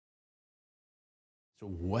So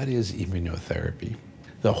what is immunotherapy?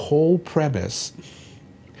 The whole premise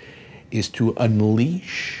is to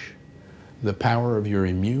unleash the power of your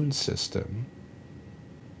immune system,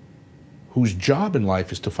 whose job in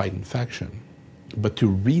life is to fight infection, but to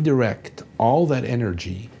redirect all that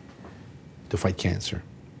energy to fight cancer.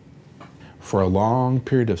 For a long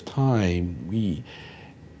period of time,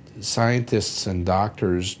 scientists and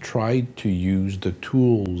doctors tried to use the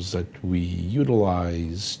tools that we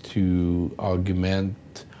utilize to augment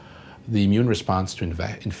the immune response to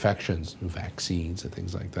infections, vaccines and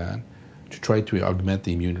things like that, to try to augment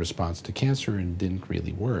the immune response to cancer, and didn't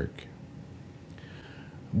really work.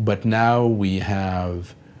 But now we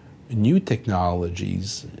have new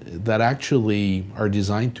technologies that actually are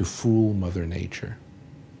designed to fool Mother Nature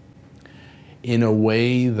in a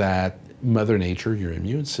way that Mother Nature, your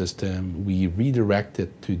immune system, we redirect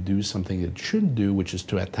it to do something it shouldn't do, which is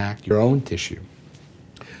to attack your own tissue.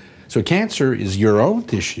 So cancer is your own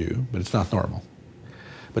tissue, but it's not normal.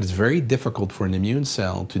 But it's very difficult for an immune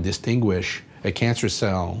cell to distinguish a cancer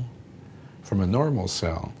cell from a normal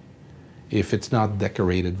cell if it's not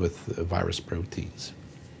decorated with virus proteins.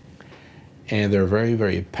 And there are very,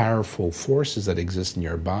 very powerful forces that exist in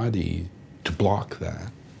your body to block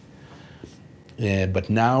that. But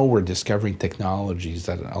now we're discovering technologies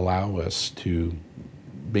that allow us to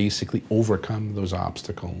basically overcome those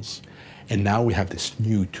obstacles. And now we have this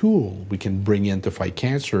new tool we can bring in to fight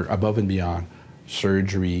cancer above and beyond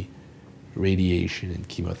surgery, radiation, and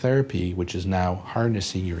chemotherapy, which is now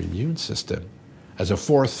harnessing your immune system as a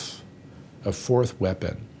fourth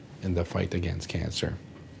weapon in the fight against cancer.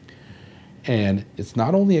 And it's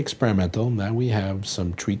not only experimental. Now we have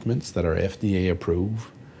some treatments that are FDA approved,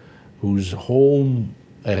 whose whole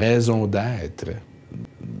raison d'être,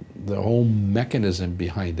 the whole mechanism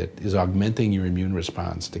behind it, is augmenting your immune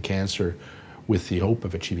response to cancer with the hope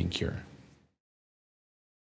of achieving cure.